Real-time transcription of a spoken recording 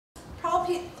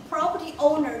property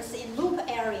owners in loop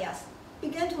areas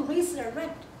began to raise their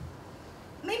rent.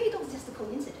 Maybe it was just a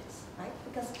coincidence, right?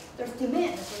 Because there's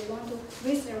demand, so they want to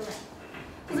raise their rent.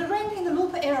 So the rent in the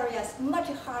loop area is much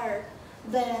higher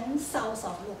than south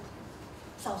of loop,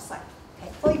 south side.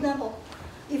 Okay? For example,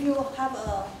 if you have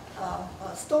a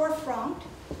storefront,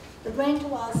 the rent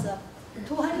was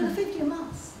 $250 a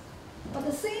month. But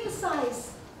the same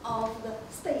size of the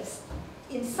space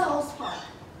in South Park,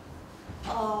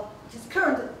 just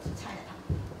current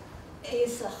Chinatown,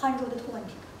 is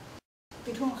 120.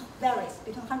 Varies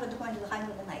between 120 to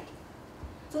 190.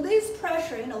 So this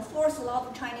pressure, forced a lot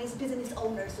of Chinese business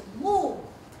owners to move.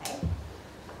 Okay?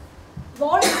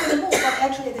 Voluntarily move, but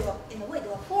actually they were, in a way, they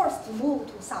were forced to move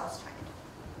to South Chinatown.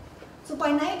 So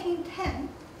by 1910,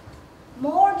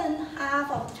 more than half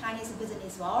of the Chinese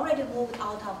business were already moved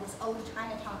out of this old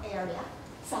Chinatown area,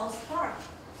 South Park,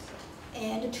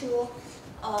 and to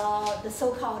the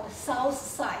so-called South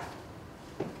Side,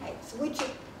 okay, so which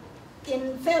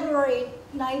in February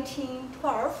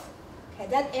 1912, okay,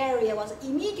 that area was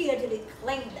immediately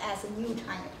claimed as a new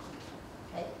Chinatown,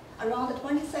 okay, around the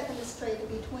 22nd Street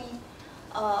between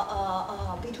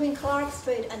Clark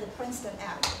Street and the Princeton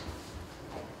Avenue.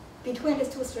 Okay. Between these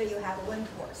two streets, you have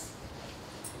Wentworth.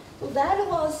 So that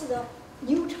was the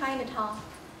new Chinatown,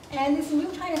 and this new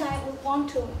Chinatown we want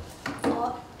to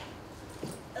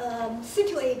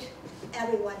situate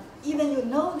everyone, even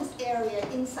this area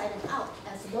inside and out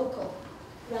as local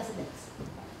residents.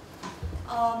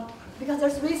 Because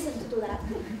there's reason to do that.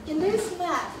 In this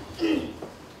map,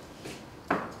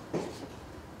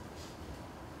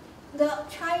 the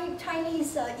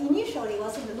Chinese initially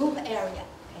was in the loop area.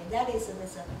 Okay, that is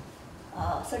this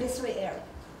 33 area.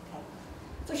 Okay.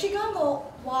 So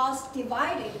Chicago was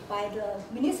divided by the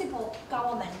municipal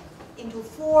government into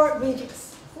four main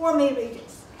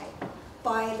regions, okay,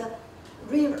 by the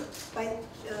river, by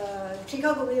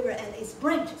Chicago River and its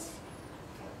branches,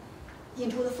 okay,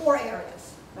 into the four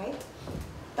areas, right?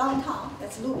 Downtown,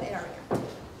 that's loop area.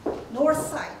 North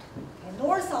side, okay,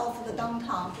 north of the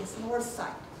downtown is north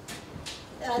side.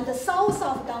 And the south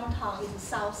of downtown is the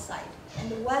south side, and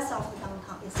the west of the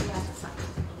downtown is the west side.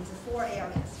 These are four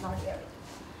areas, large areas.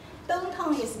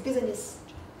 Downtown is business,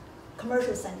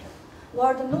 commercial center,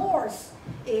 while the north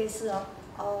is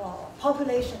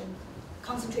population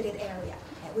concentrated area,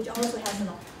 okay, which also has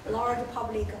a large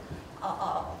public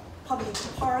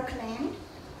parkland,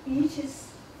 beaches,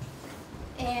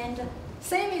 and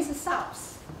same is the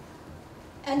south.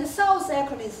 And the south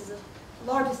actually is the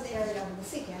largest area of the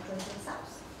city, actually is the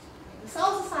south. The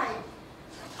south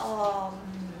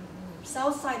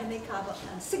side make up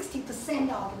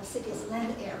 60% of the city's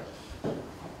land area.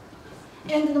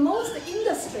 And the most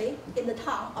industry in the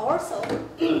town also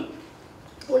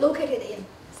were located in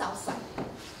south side.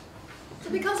 So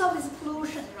because of this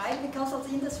pollution, right, because of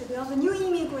the industry, because of the new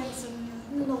immigrants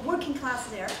and working class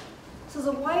there, so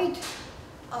the white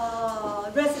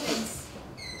residents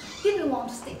didn't want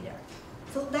to stay there.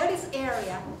 So that is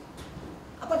area,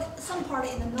 but some part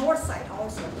in the north side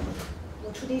also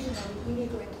were traditional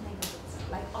immigrant neighborhoods,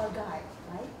 like Argyle,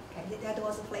 right? Okay, that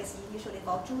was a place initially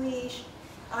for Jewish,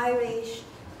 Irish,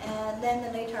 and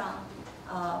then later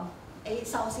on,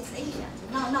 Southeast Asians.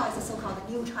 Now it's a so-called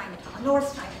New Chinatown,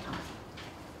 North Chinatown.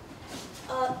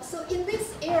 So in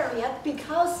this area,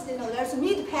 because there's a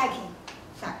meat packing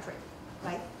factory,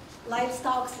 right?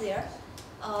 Livestock's there.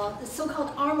 The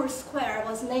so-called Armour Square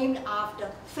was named after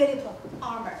Philip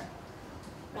Armour,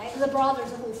 right? The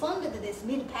brothers who founded this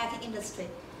meat packing industry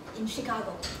in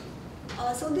Chicago.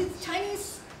 So the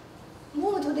Chinese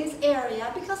moved to this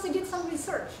area because they did some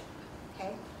research.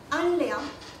 Okay, Anliang,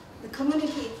 the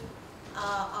community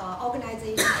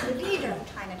organization, the leader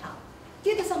of Chinatown,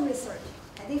 did some research.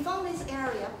 And they found this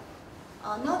area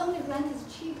not only rent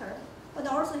is cheaper, but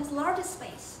also has larger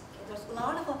space. Okay, there's a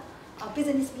lot of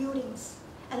business buildings.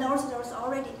 And also there's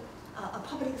already a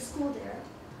public school there,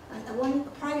 and one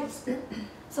private school.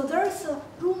 So there's a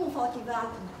room for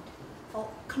development, for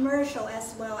commercial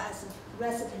as well as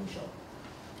residential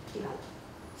development.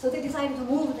 So they decided to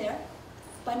move there.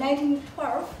 By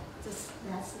 1912,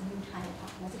 that's the new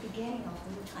Chinatown. That's the beginning of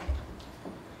the new Chinatown.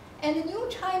 And the new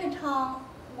Chinatown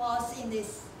was in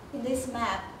this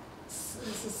map.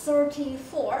 This is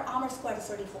 34. Armour Square is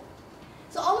 34.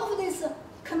 So all of these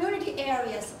community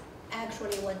areas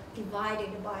actually were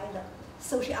divided by the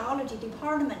sociology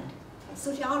department,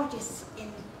 sociologists in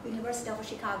University of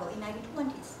Chicago in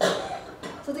 1920s.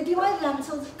 So they divided them,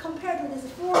 so compared to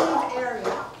this 4 major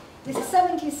area, this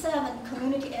 77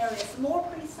 community areas more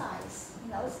precise.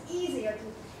 It's easier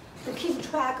to keep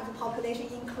track of the population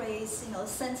increase,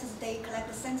 census data, collect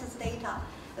the census data,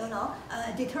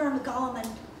 determined government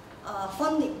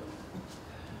funding.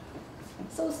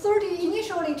 So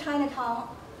initially Chinatown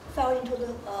fell into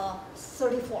the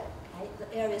 34, right?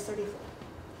 The area 34.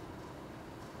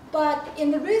 But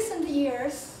in the recent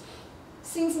years,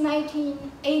 since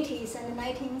 1980s and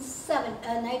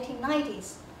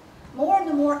 1990s, more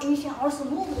and more Asians also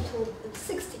moved to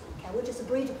 60, okay, which is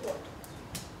Bridgeport.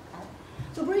 Okay.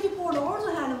 So Bridgeport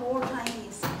also had more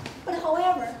Chinese. But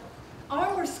however,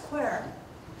 Armour Square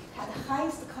had the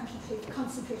highest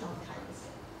concentration of Chinese.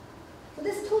 So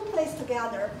these two places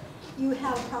together, you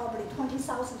have probably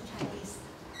 20,000 Chinese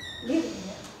living in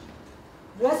there,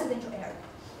 residential area.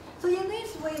 So in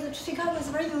this way, Chicago is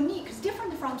very unique. It's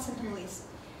different from St. Louis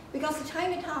because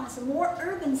Chinatown is a more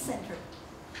urban center.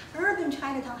 Urban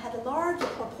Chinatown had a larger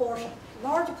proportion,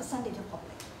 larger percentage of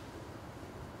population.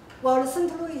 While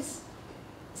St. Louis,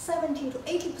 70 to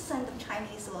 80% of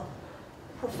Chinese were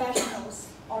professionals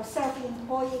or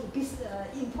self-employed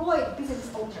business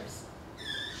owners.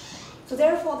 So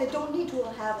therefore, they don't need to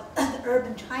have the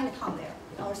urban Chinatown there,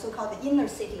 or so-called the inner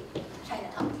city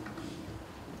Chinatown.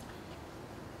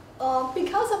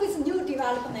 Because of its new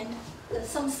development,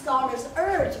 some scholars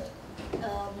urged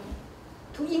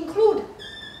to include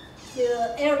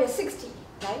the area 60,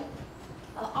 right?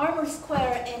 Armour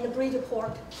Square and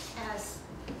Bridgeport as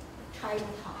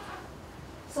Chinatown.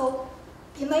 So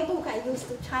in my book, I used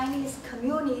the Chinese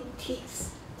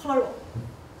communities, plural,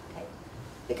 okay?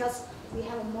 Because we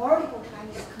have multiple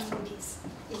Chinese communities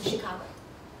in Chicago.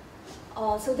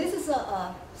 So this is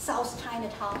South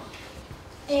Chinatown.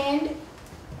 And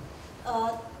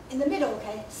in the middle,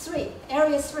 okay,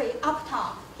 area 3,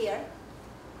 uptown here.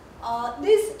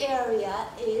 This area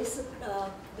is the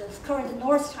current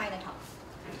North Chinatown.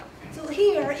 So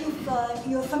here, if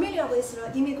you're familiar with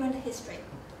immigrant history,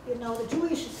 you know the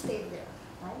Jewish stayed there,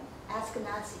 right?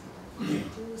 Ashkenazi,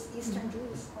 Jews, Eastern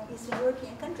Jews from Eastern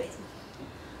European countries.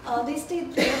 They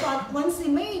stayed there, but once they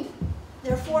made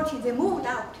their fortune, they moved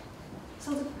out.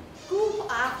 So the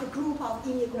group after group of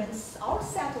immigrants all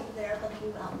settled there but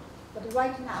moved out. But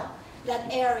right now,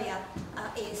 that area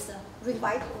is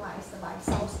revitalized by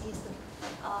Southeast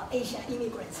Asian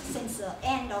immigrants since the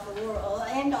end of the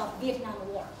Vietnam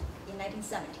War in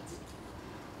 1970s.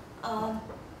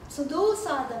 So those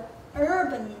are the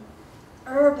urban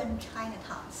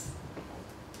Chinatowns.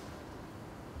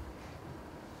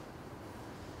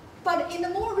 But in the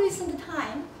more recent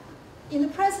time, in the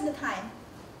present time,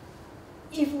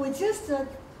 if we just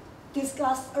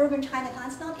discuss urban Chinatown,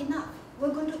 it's not enough.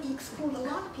 We're going to exclude a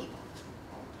lot of people.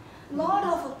 A lot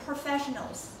of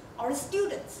professionals or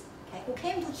students, okay, who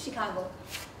came to Chicago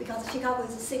because Chicago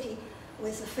is a city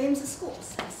with famous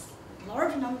schools, has a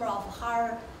large number of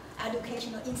higher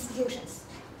educational institutions.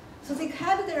 So they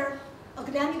had their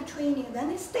academic training, then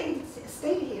they stayed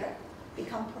here,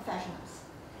 become professionals.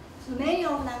 So many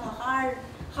of them are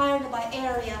hired by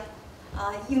area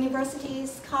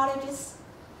universities, colleges,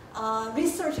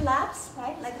 research labs,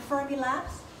 right, like Fermi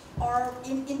labs, or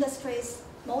in industries,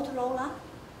 Motorola,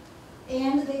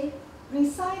 and they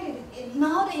resided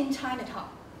not in Chinatown,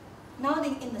 not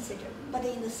in the city, but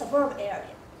in the suburb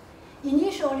area.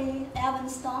 Initially,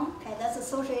 Evanston, okay, that's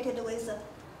associated with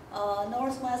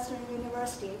Northwestern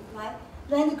University, right?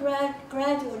 Then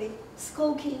gradually,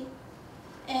 Skokie,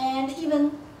 and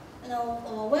even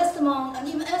Westmont, and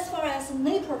even as far as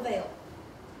Naperville.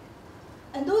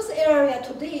 And those areas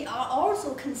today are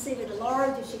also considered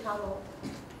large Chicago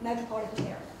metropolitan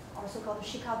area, also called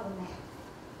Chicagoland.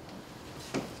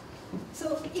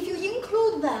 So if you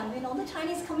include them, the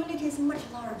Chinese community is much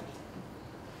larger.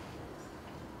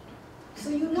 So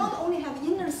you not only have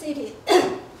inner city,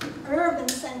 urban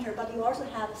center, but you also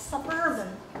have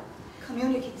suburban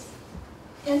communities.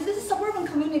 And these suburban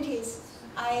communities,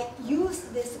 I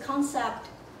used this concept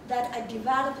that I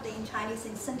developed in Chinese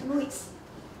in St. Louis,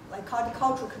 I call it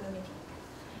cultural community.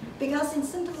 Because in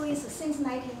St. Louis, since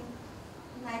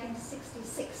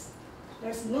 1966,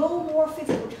 there's no more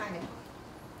physical Chinatown.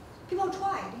 People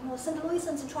tried, St.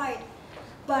 Louisans tried,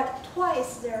 but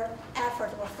twice their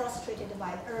efforts were frustrated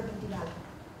by urban development.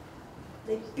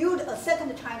 They built a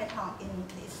second Chinatown in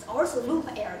this also Loop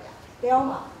area,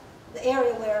 Belmont, the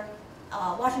area where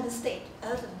Washington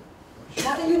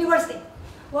University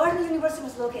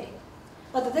was located.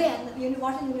 But then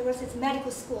Washington University's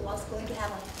medical school was going to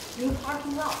have a new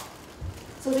parking lot.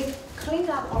 So they cleaned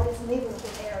up all this neighborhood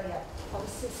area of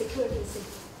security city.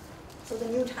 So the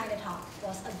new Chinatown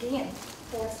was again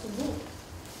forced to move.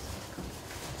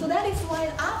 So that is why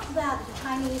after that, the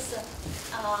Chinese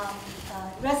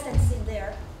residents in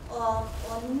there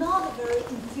were not very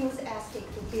enthusiastic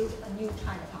to build a new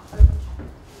Chinatown, urban Chinatown.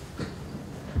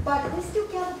 But they still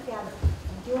gathered together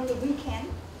during the weekend,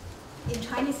 in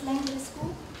Chinese language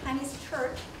school, Chinese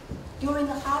church, during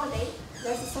the holiday,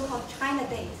 there's a so-called China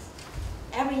Days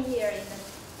every year in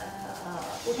the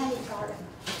Botanic Garden,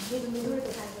 in the Missouri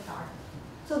Botanic Garden.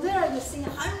 So there you see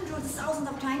hundreds, thousands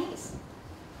of Chinese.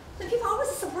 The people are always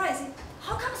surprised.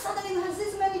 How come suddenly you have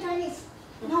this many Chinese?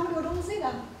 Normally we don't see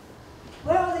them.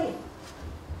 Where are they?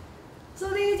 So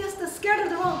they just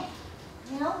scattered around.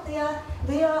 You know,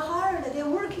 they are hired. They're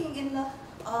working in the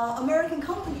American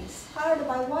companies, hired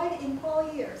by white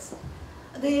employers.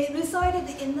 They resided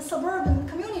in the suburban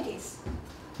communities.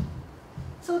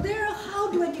 So there,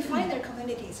 how do I define their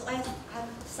community? So I have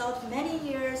thought many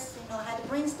years. You know, I had to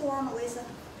brainstorm with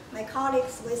my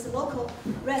colleagues, with local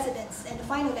residents, and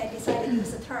finally I decided to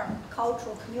use the term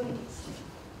cultural communities.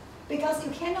 Because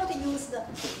you cannot use the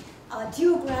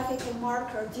geographical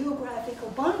marker, geographical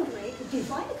boundary to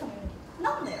define the community.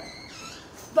 Not there.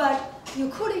 But you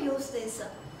could use this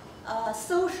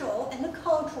social and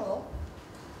cultural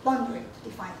boundary to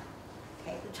define it.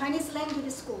 Okay, the Chinese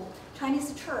language school,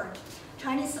 Chinese church,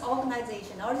 Chinese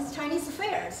organization, all these Chinese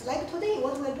fairs. Like today,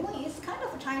 what we're doing is kind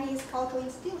of a Chinese cultural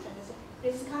institution.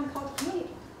 It's a kind of cultural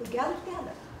community. We gather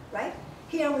together, right?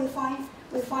 Here we find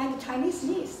the Chinese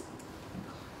needs.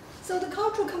 So the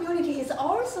cultural community is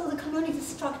also the community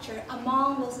structure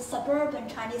among those suburban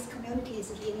Chinese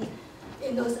communities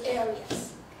in those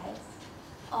areas. Okay?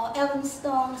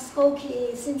 Evanston,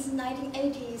 Skokie since the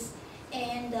 1980s,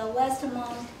 and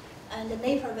Westmont and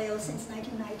Naperville since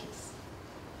 1990s.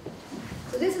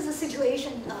 So this is the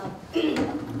situation of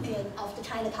the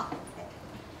Chinatown.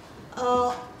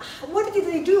 Okay? What did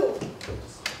they do?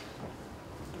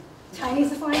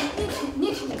 Chinese find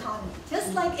niche economy,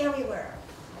 just like everywhere.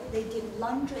 They did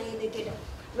laundry, they did a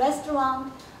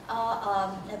restaurant,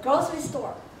 a grocery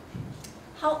store.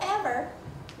 However,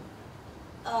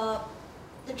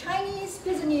 the Chinese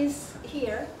business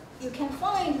here, you can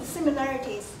find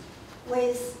similarities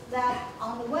with that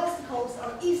on the West Coast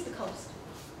or East Coast.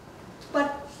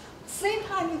 But same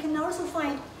time, you can also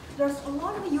find there's a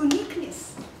lot of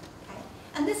uniqueness. Okay?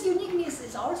 And this uniqueness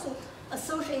is also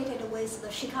associated with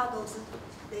the Chicago's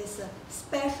this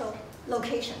special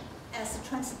location as a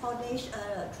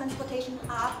transportation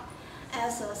hub,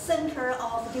 as a center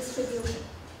of distribution,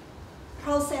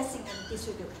 processing and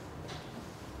distribution.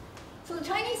 So the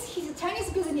Chinese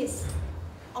business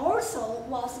also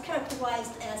was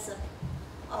characterized as a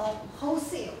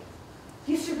wholesale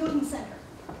distributing center.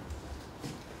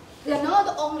 They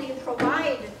not only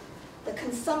provide the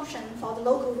consumption for the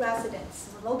local residents,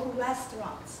 the local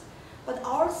restaurants, but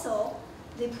also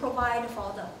they provide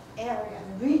for the area,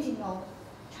 the regional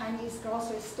Chinese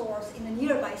grocery stores in the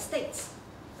nearby states,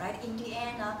 right?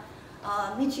 Indiana,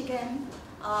 Michigan,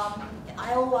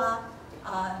 Iowa,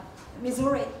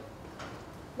 Missouri.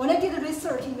 When I did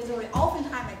research in Missouri,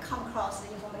 oftentimes I come across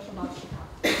the information about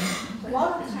Chicago. A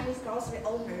lot of the Chinese grocery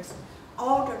owners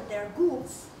ordered their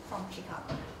goods from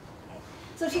Chicago. Okay?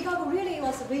 So Chicago really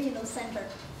was a regional center.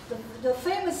 The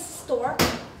famous store,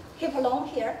 Huping Ling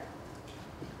here,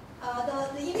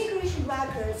 the immigration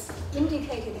records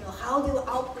indicated, how they were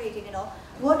operating,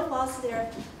 what was their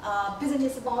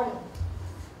business volume.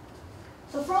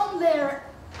 So from there,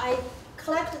 I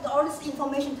collected all this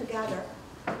information together.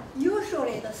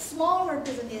 Usually, the smaller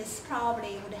business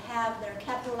probably would have their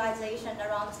capitalization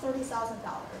around $30,000,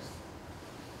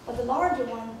 but the larger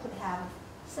one could have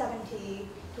 $70,000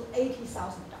 to $80,000,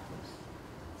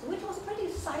 so which was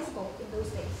pretty sizable in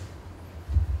those days.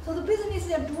 So the business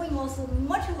they're doing was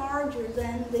much larger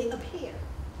than they appear.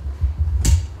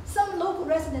 Some local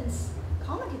residents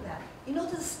commented that.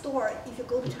 The store, if you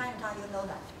go to Chinatown, you know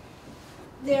that.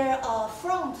 Their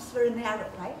front is very narrow,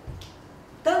 right?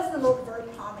 Doesn't look very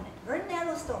prominent. Very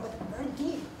narrow store, but very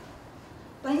deep.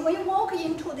 But when you walk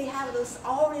into, they have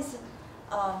all this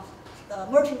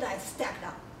merchandise stacked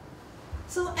up.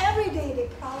 So every day they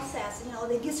process,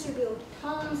 they distribute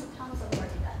tons and tons of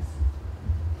merchandise.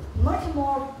 Much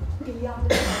more beyond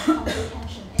the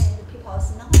comprehension and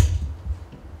people's knowledge.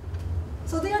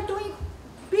 So they are doing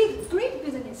great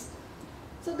business.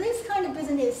 So this kind of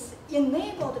business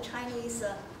enabled the Chinese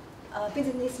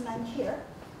businessmen here,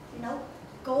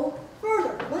 go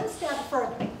further, one step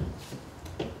further.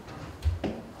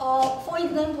 For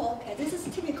example, okay, this is a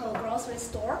typical grocery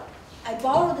store. I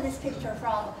borrowed this picture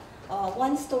from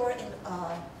one store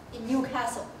in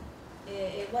Newcastle,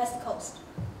 West Coast,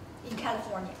 in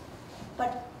California.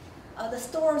 But the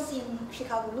stores in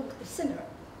Chicago look similar.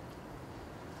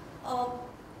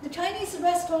 The Chinese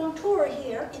restaurateur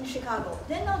here in Chicago,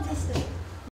 they're not just